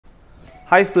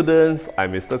Hi students,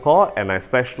 I'm Mr. Khor and I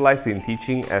specialize in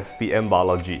teaching SPM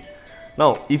Biology.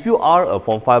 Now, if you are a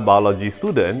Form 5 Biology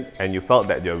student and you felt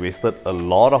that you wasted a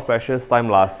lot of precious time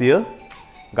last year,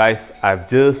 guys, I've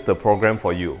just the program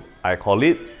for you. I call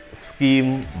it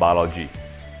SPM Biology.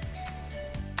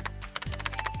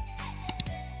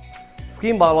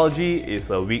 SPM Biology is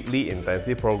a weekly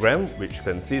intensive program which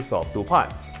consists of two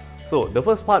parts. So the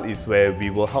first part is where we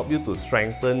will help you to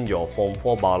strengthen your Form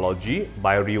 4 Biology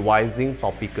by revising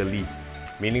topically.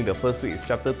 Meaning the first week is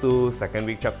Chapter 2, second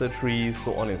week Chapter 3,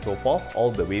 so on and so forth,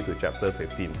 all the way to Chapter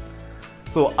 15.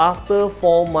 So after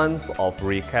 4 months of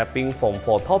recapping Form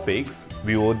 4 topics,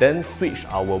 we will then switch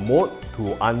our mode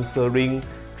to answering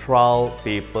trial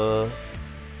paper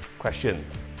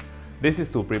questions. This is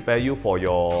to prepare you for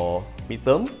your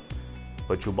midterm,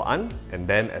 percubaan, and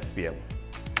then SPM.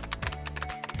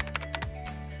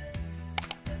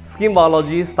 SPM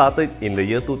Biology started in the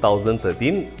year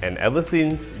 2013, and ever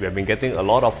since we have been getting a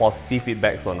lot of positive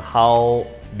feedbacks on how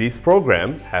this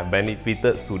program have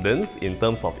benefited students in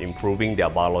terms of improving their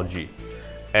biology.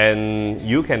 And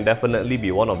you can definitely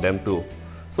be one of them too.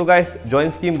 So guys, join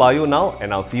SPM Bio now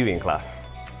and I'll see you in class.